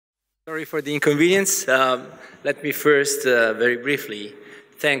Sorry for the inconvenience. Let me first, very briefly,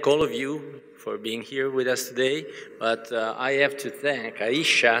 thank all of you for being here with us today. But I have to thank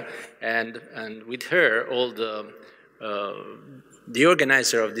Aisha and with her, all the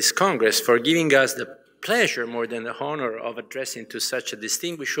organizer of this Congress for giving us the pleasure more than the honor of addressing to such a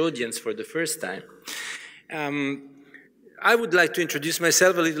distinguished audience for the first time. I would like to introduce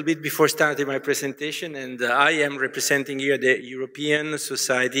myself a little bit before starting my presentation, and I am representing here the European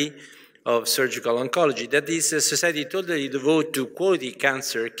Society of Surgical Oncology. That is a society totally devoted to quality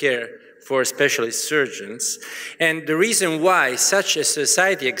cancer care for specialist surgeons. And the reason why such a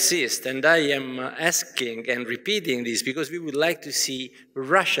society exists, and I am asking and repeating this because we would like to see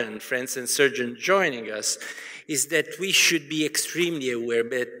Russian friends and surgeons joining us, is that we should be extremely aware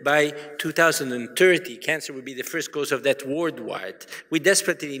that by 2030, cancer will be the first cause of death worldwide. We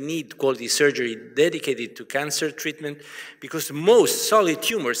desperately need quality surgery dedicated to cancer treatment because most solid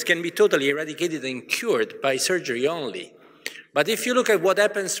tumors can be totally eradicated and cured by surgery only. But if you look at what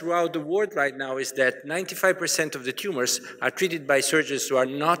happens throughout the world right now is that 95% of the tumors are treated by surgeons who are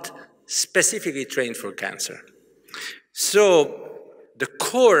not specifically trained for cancer. So the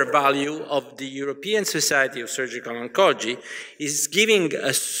core value of the European Society of Surgical Oncology is giving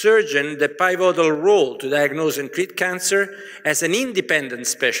a surgeon the pivotal role to diagnose and treat cancer as an independent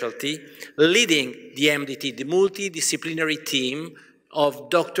specialty, leading the MDT, the multidisciplinary team of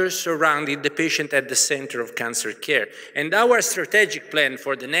doctors surrounding the patient at the center of cancer care. And our strategic plan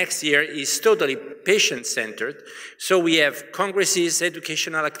for the next year is totally patient-centered. So we have congresses,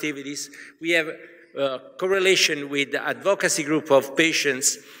 educational activities, we have correlation with the advocacy group of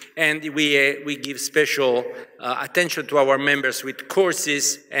patients, and we give special attention to our members with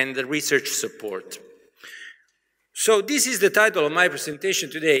courses and research support. So this is the title of my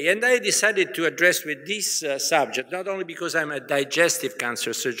presentation today, and I decided to address with this subject, not only because I'm a digestive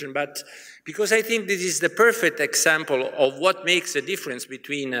cancer surgeon, but because I think this is the perfect example of what makes a difference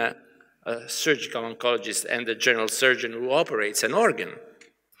between a surgical oncologist and a general surgeon who operates an organ.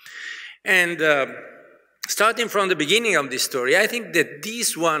 And starting from the beginning of this story, I think that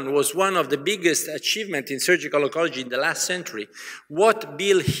this one was one of the biggest achievements in surgical oncology in the last century. What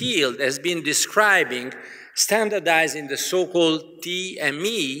Bill Hill has been describing, standardizing the so-called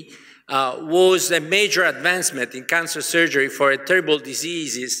TME, was a major advancement in cancer surgery for a terrible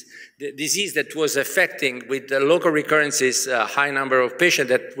disease that was affecting, with the local recurrences, a high number of patients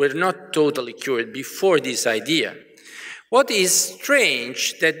that were not totally cured before this idea. What is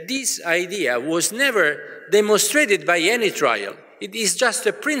strange that this idea was never demonstrated by any trial. It is just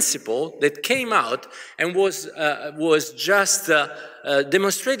a principle that came out and was just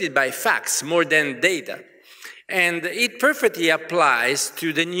demonstrated by facts more than data. And it perfectly applies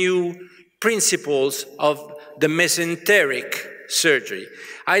to the new principles of the mesenteric surgery,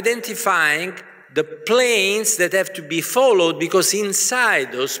 identifying the planes that have to be followed because inside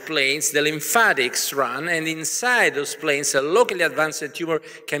those planes the lymphatics run, and inside those planes a locally advanced tumor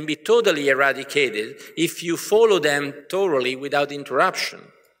can be totally eradicated if you follow them thoroughly without interruption.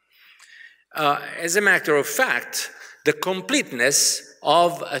 As a matter of fact, the completeness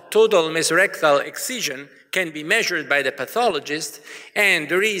of a total mesorectal excision can be measured by the pathologist, and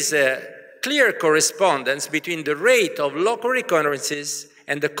there is a clear correspondence between the rate of local recurrences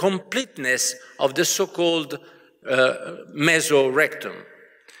and the completeness of the so-called mesorectum.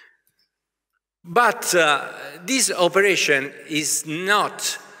 But this operation is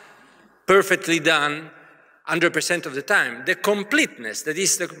not perfectly done 100% of the time. The completeness, that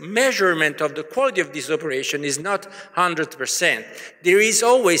is the measurement of the quality of this operation, is not 100%. There is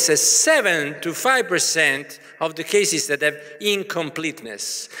always a 7 to 5% of the cases that have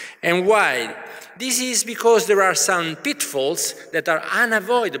incompleteness. And why? This is because there are some pitfalls that are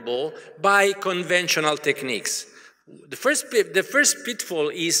unavoidable by conventional techniques. The first pitfall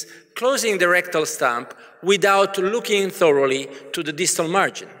is closing the rectal stump without looking thoroughly to the distal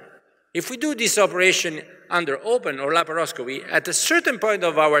margin. If we do this operation under open or laparoscopy, at a certain point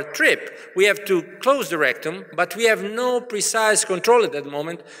of our trip, we have to close the rectum, but we have no precise control at that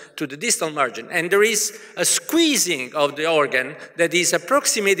moment to the distal margin. And there is a squeezing of the organ that is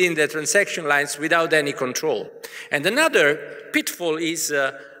approximating the transection lines without any control. And another pitfall is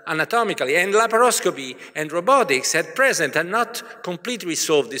anatomically, and laparoscopy and robotics at present are not completely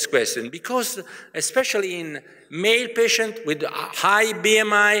solved this question, because especially in male patient with high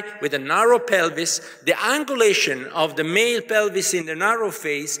BMI, with a narrow pelvis, the angulation of the male pelvis in the narrow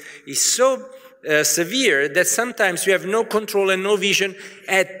face is so severe that sometimes you have no control and no vision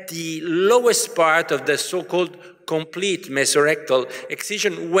at the lowest part of the so-called complete mesorectal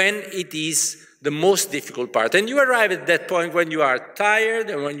excision when it is the most difficult part. And you arrive at that point when you are tired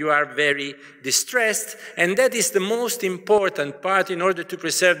and when you are very distressed, and that is the most important part in order to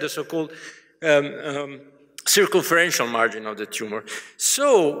preserve the so-called circumferential margin of the tumor.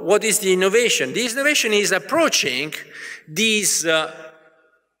 So what is the innovation? The innovation is approaching this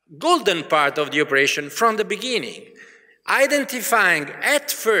golden part of the operation from the beginning, identifying at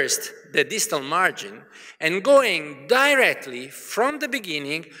first the distal margin and going directly from the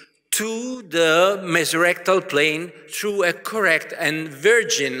beginning to the mesorectal plane through a correct and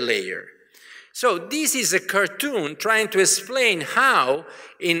virgin layer. So this is a cartoon trying to explain how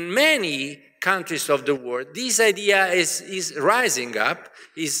in many countries of the world this idea is rising up,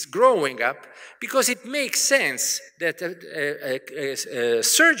 is growing up, because it makes sense that a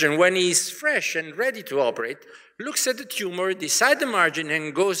surgeon, when he's fresh and ready to operate, looks at the tumor, decides the margin,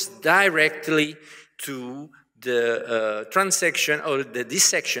 and goes directly to the transection or the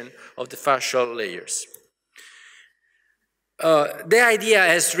dissection of the fascial layers. The idea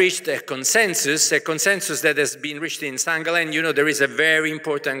has reached a consensus that has been reached in St. Gallen. You know, there is a very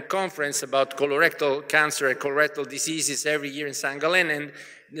important conference about colorectal cancer and colorectal diseases every year in St. Gallen, and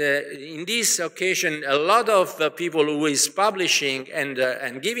in this occasion, a lot of people who is publishing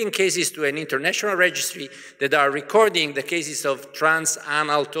and giving cases to an international registry that are recording the cases of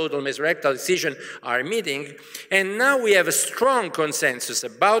transanal total mesorectal excision are meeting. And now we have a strong consensus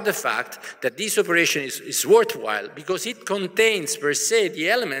about the fact that this operation is worthwhile because it contains per se the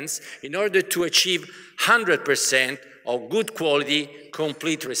elements in order to achieve 100% of good quality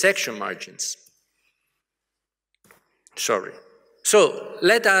complete resection margins. Sorry. So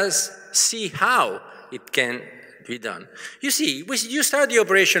let us see how it can be done. You see, you start the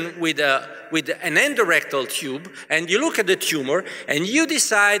operation with an endorectal tube, and you look at the tumor, and you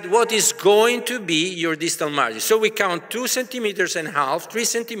decide what is going to be your distal margin. So we count 2.5 centimeters, 3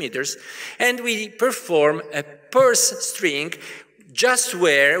 centimeters, and we perform a purse string just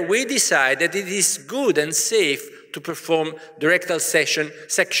where we decide that it is good and safe to perform the rectal section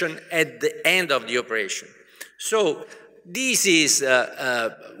at the end of the operation. So this is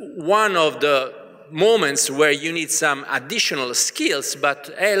one of the moments where you need some additional skills, but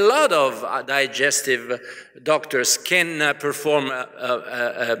a lot of digestive doctors can perform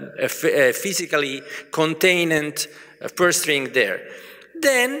a physically contained purse string there.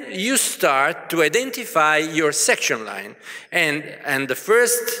 Then you start to identify your section line, and the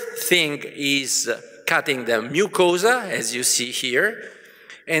first thing is cutting the mucosa, as you see here.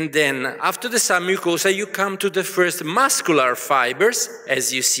 And then after the submucosa, you come to the first muscular fibers,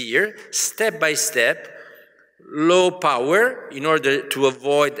 as you see here, step by step, low power in order to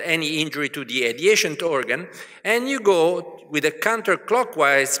avoid any injury to the adjacent organ, and you go with a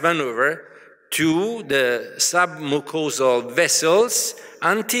counterclockwise maneuver to the submucosal vessels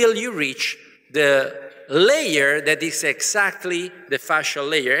until you reach the layer that is exactly the fascial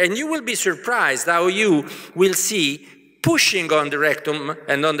layer. And you will be surprised how you will see pushing on the rectum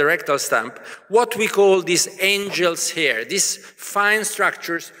and on the rectal stump what we call these angel's hair, these fine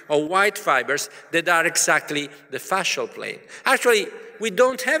structures of white fibers that are exactly the fascial plane. Actually, we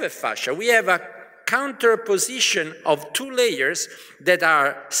don't have a fascia. We have a counterposition of two layers that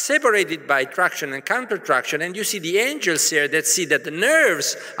are separated by traction and countertraction, and you see the angel's hair that see that the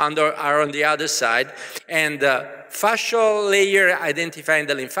nerves are on the other side, and the fascial layer identifying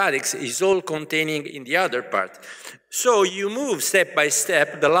the lymphatics is all containing in the other part. So you move step by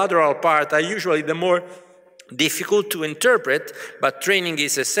step. The lateral part are usually the more difficult to interpret, but training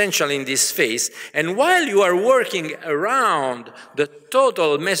is essential in this phase. And while you are working around the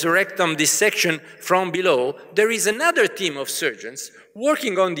total mesorectum dissection from below, there is another team of surgeons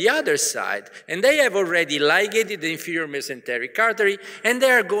working on the other side, and they have already ligated the inferior mesenteric artery, and they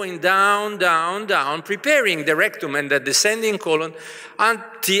are going down, down, down, preparing the rectum and the descending colon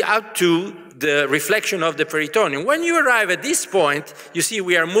up to the reflection of the peritoneum. When you arrive at this point, you see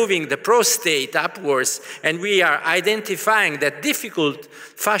we are moving the prostate upwards, and we are identifying that difficult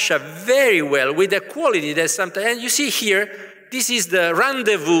fascia very well with a quality that sometimes, and you see here, this is the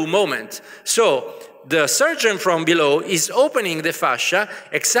rendezvous moment. So the surgeon from below is opening the fascia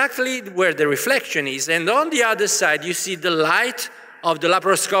exactly where the reflection is, and on the other side you see the light of the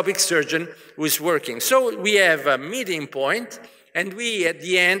laparoscopic surgeon who is working. So we have a meeting point, and we at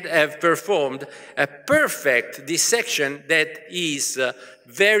the end have performed a perfect dissection that is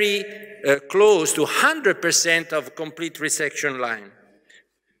very close to 100% of complete resection line.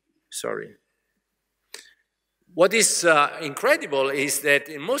 Sorry. What is incredible is that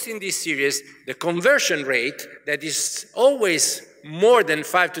in this series, the conversion rate that is always more than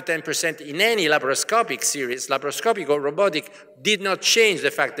 5 to 10% in any laparoscopic series, laparoscopic or robotic, did not change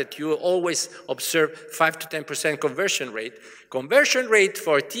the fact that you always observe 5 to 10% conversion rate. Conversion rate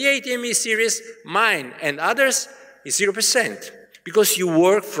for T8ME series, mine and others, is 0%, because you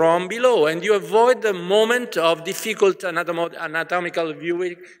work from below and you avoid the moment of difficult anatomical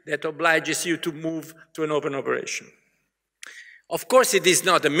viewing that obliges you to move to an open operation. Of course, it is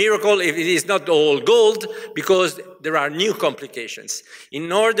not a miracle, it is not all gold, because there are new complications. In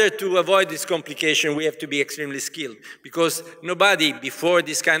order to avoid this complication, we have to be extremely skilled, because nobody before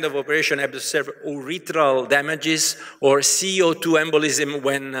this kind of operation had observed urethral damages or CO2 embolism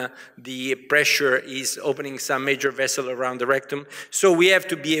when the pressure is opening some major vessel around the rectum. So we have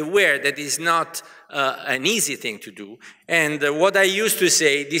to be aware that it's not an easy thing to do. And what I used to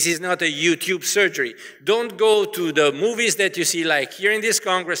say, this is not a YouTube surgery. Don't go to the movies that you see like here in this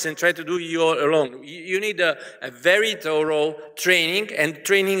Congress and try to do it alone. You need a very thorough training, and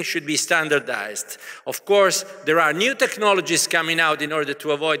training should be standardized. Of course, there are new technologies coming out in order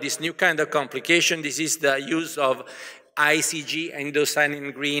to avoid this new kind of complication. This is the use of ICG,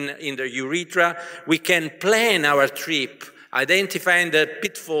 indocyanine green, in the urethra. We can plan our trip, identifying the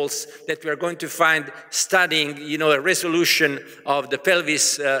pitfalls that we are going to find studying, a resolution of the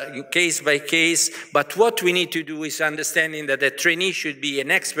pelvis case by case. But what we need to do is understanding that the trainee should be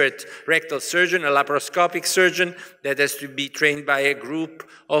an expert rectal surgeon, a laparoscopic surgeon that has to be trained by a group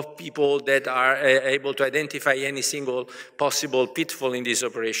of people that are able to identify any single possible pitfall in this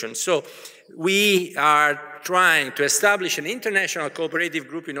operation. So we are trying to establish an international cooperative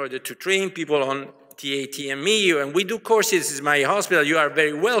group in order to train people on T8ME, and we do courses in my hospital. You are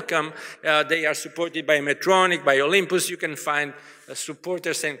very welcome. They are supported by Medtronic, by Olympus. You can find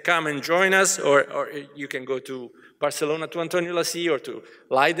supporters and come and join us, or you can go to Barcelona to Antonio Lassi or to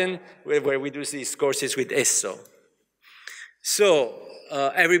Leiden, where we do these courses with ESSO. So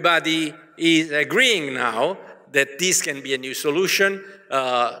everybody is agreeing now that this can be a new solution.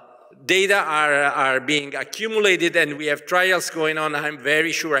 Data are being accumulated, and we have trials going on. I'm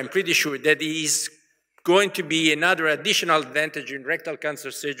pretty sure that is going to be another additional advantage in rectal cancer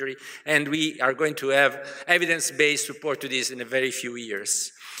surgery, and we are going to have evidence-based support to this in a very few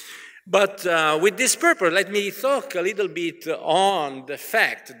years. But with this purpose, let me talk a little bit on the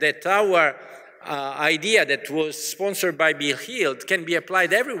fact that our idea that was sponsored by Bill Hield can be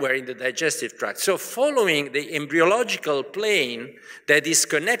applied everywhere in the digestive tract. So following the embryological plane that is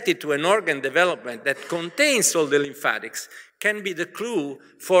connected to an organ development that contains all the lymphatics can be the clue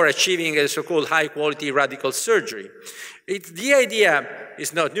for achieving a so-called high-quality radical surgery. The idea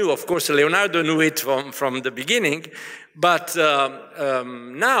is not new. Of course, Leonardo knew it from the beginning, but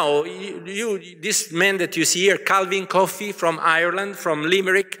now this man that you see here, Calvin Coffey from Ireland, from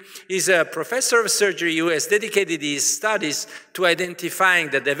Limerick, is a professor of surgery who has dedicated his studies to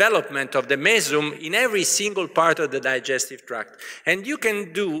identifying the development of the mesum in every single part of the digestive tract. And you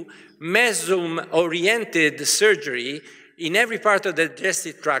can do mesum-oriented surgery in every part of the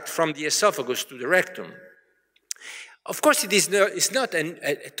digestive tract, from the esophagus to the rectum. Of course, it's not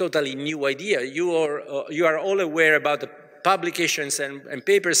a totally new idea. You are all aware about the publications and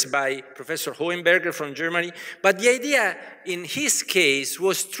papers by Professor Hohenberger from Germany, but the idea in his case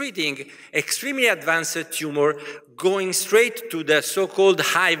was treating extremely advanced tumor going straight to the so-called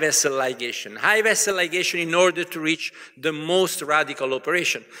high vessel ligation. High vessel ligation in order to reach the most radical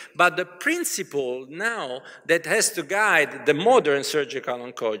operation. But the principle now that has to guide the modern surgical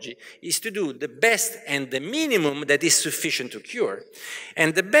oncology is to do the best and the minimum that is sufficient to cure.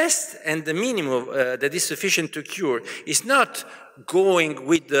 And the best and the minimum that is sufficient to cure is not going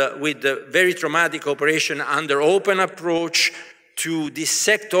with the very traumatic operation under open approach to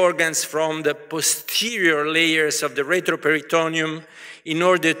dissect organs from the posterior layers of the retroperitoneum in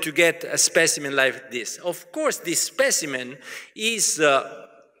order to get a specimen like this. Of course, this specimen is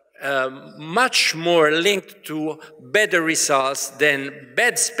much more linked to better results than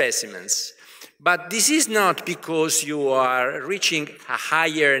bad specimens. But this is not because you are reaching a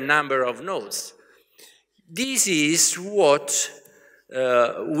higher number of nodes. This is what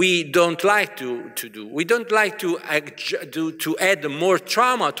we don't like to do. We don't like to add more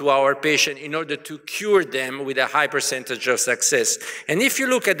trauma to our patient in order to cure them with a high percentage of success. And if you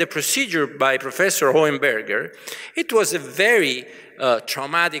look at the procedure by Professor Hohenberger, it was a very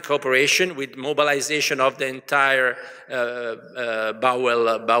traumatic operation with mobilization of the entire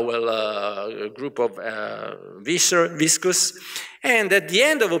bowel group of viscous. And at the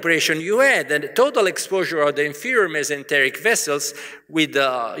end of operation, you had a total exposure of the inferior mesenteric vessels with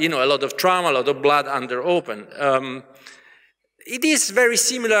a lot of trauma, a lot of blood under open. It is very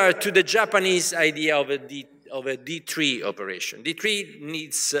similar to the Japanese idea of a D3 operation. D3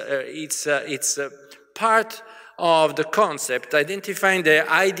 needs, it's part of the concept identifying the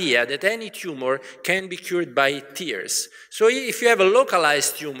idea that any tumor can be cured by tears. So if you have a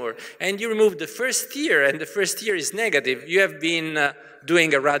localized tumor and you remove the first tear and the first tear is negative, you have been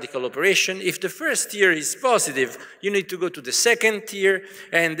doing a radical operation. If the first tear is positive, you need to go to the second tear,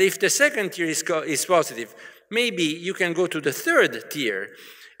 and if the second tear is positive, maybe you can go to the third tier.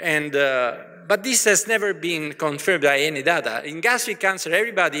 And, but this has never been confirmed by any data. In gastric cancer,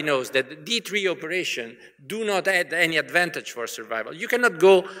 everybody knows that D3 operation do not add any advantage for survival. You cannot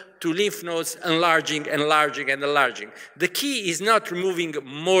go to lymph nodes enlarging, enlarging, and enlarging. The key is not removing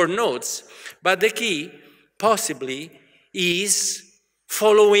more nodes, but the key possibly is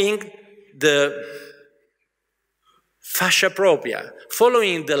following the fascia propria,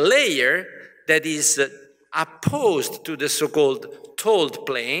 following the layer that is opposed to the so-called told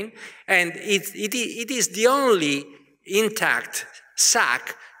plane, and it is the only intact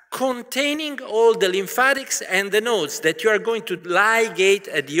sac containing all the lymphatics and the nodes that you are going to ligate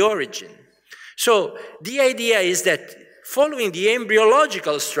at the origin. So the idea is that following the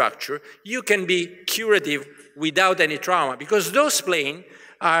embryological structure, you can be curative without any trauma, because those planes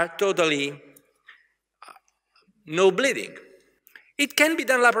are totally no bleeding. It can be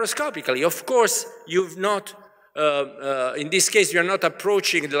done laparoscopically. Of course, you've not, in this case, you're not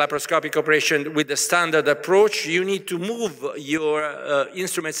approaching the laparoscopic operation with the standard approach. You need to move your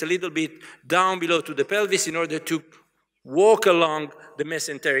instruments a little bit down below to the pelvis in order to walk along the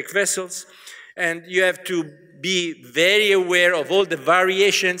mesenteric vessels. And you have to be very aware of all the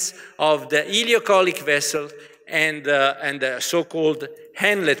variations of the ileocolic vessel and the so-called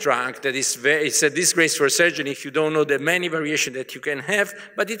Henle trunk. That is it's a disgrace for a surgeon if you don't know the many variations that you can have,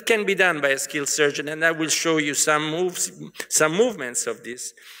 but it can be done by a skilled surgeon, and I will show you some movements of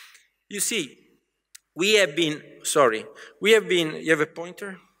this. You see, we have been, you have a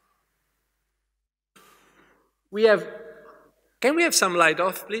pointer? Can we have some light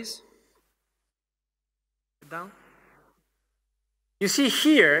off, please? Down. You see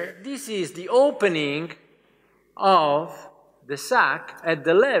here, this is the opening of the sac at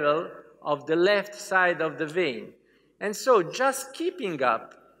the level of the left side of the vein. And so just keeping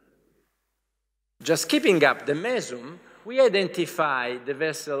up the mesum, we identify the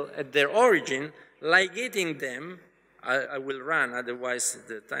vessel at their origin, ligating them. I will run, otherwise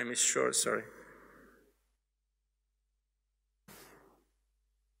the time is short, sorry.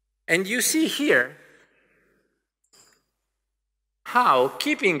 And you see here how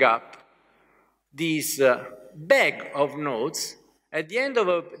keeping up these bag of nodes, at the end of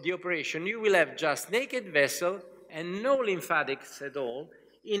the operation, you will have just naked vessel and no lymphatics at all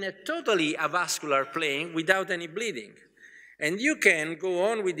in a totally avascular plane without any bleeding. And you can go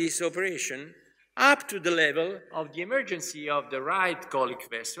on with this operation up to the level of the emergency of the right colic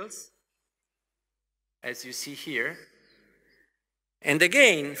vessels, as you see here. And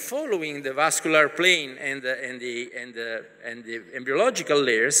again, following the vascular plane and the embryological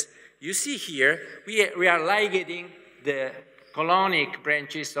layers, you see here, we are ligating the colonic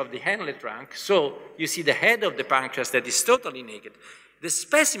branches of the Henle trunk. So you see the head of the pancreas that is totally naked. The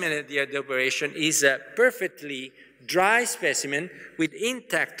specimen at the operation is a perfectly dry specimen with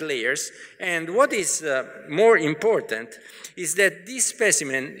intact layers. And what is more important is that this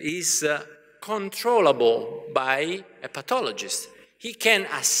specimen is controllable by a pathologist. He can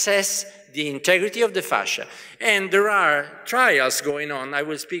assess the integrity of the fascia. And there are trials going on, I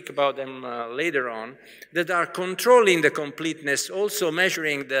will speak about them later on, that are controlling the completeness, also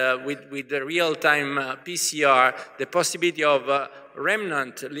measuring with the real-time PCR the possibility of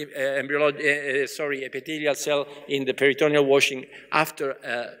remnant epithelial cell in the peritoneal washing after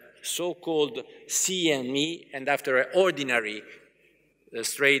a so-called CME and after an ordinary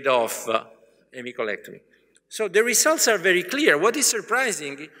straight-off hemicolectomy. So the results are very clear. What is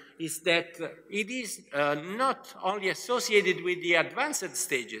surprising is that it is not only associated with the advanced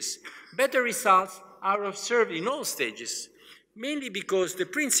stages. Better results are observed in all stages, mainly because the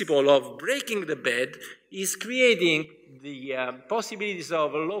principle of breaking the bed is creating the possibilities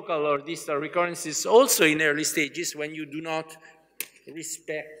of local or distal recurrences also in early stages when you do not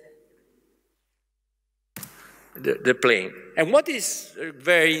respect the plane. And what is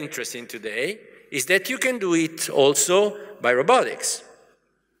very interesting today is that you can do it also by robotics.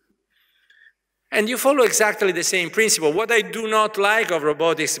 And you follow exactly the same principle. What I do not like of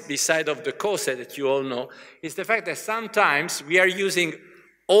robotics, beside of the COSA that you all know, is the fact that sometimes we are using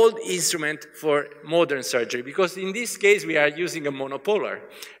old instrument for modern surgery, because in this case we are using a monopolar.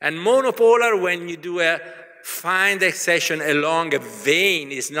 And monopolar, when you do a find excision along a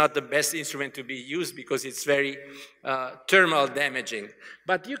vein is not the best instrument to be used because it's very thermal damaging.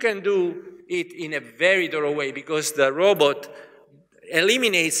 But you can do it in a very thorough way because the robot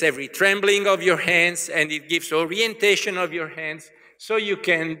eliminates every trembling of your hands and it gives orientation of your hands, so you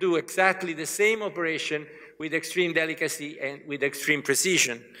can do exactly the same operation with extreme delicacy and with extreme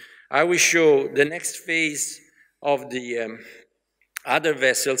precision. I will show the next phase of the other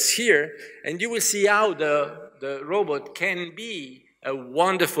vessels here, and you will see how the robot can be a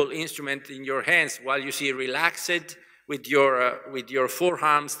wonderful instrument in your hands while you see relaxed with your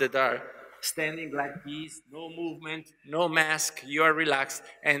forearms that are standing like this, no movement, no mask, you are relaxed,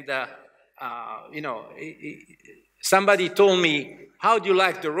 and you know, somebody told me, how do you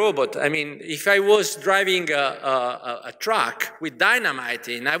like the robot? I mean, if I was driving a truck with dynamite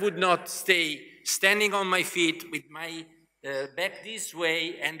in, I would not stay standing on my feet with my back this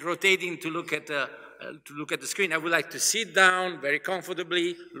way and rotating to look at the screen. I would like to sit down very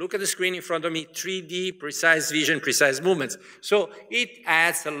comfortably, look at the screen in front of me, 3D, precise vision, precise movements. So it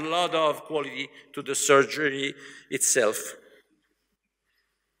adds a lot of quality to the surgery itself.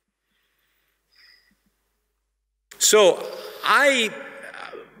 So I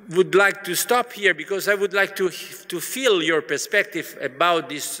would like to stop here because I would like to feel your perspective about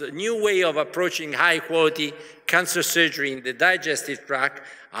this new way of approaching high-quality cancer surgery in the digestive tract,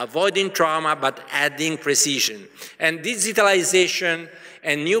 avoiding trauma but adding precision. And digitalization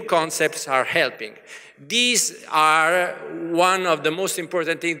and new concepts are helping. These are one of the most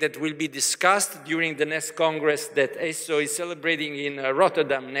important things that will be discussed during the next Congress that ESSO is celebrating in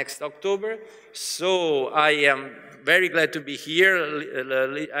Rotterdam next October. So I am very glad to be here.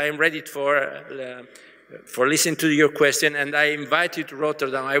 I am ready for listening to your question, and I invite you to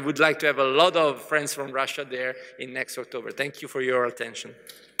Rotterdam. I would like to have a lot of friends from Russia there in next October. Thank you for your attention.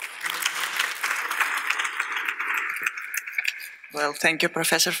 Well, thank you,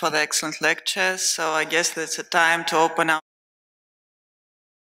 Professor, for the excellent lecture. So I guess it's a time to open up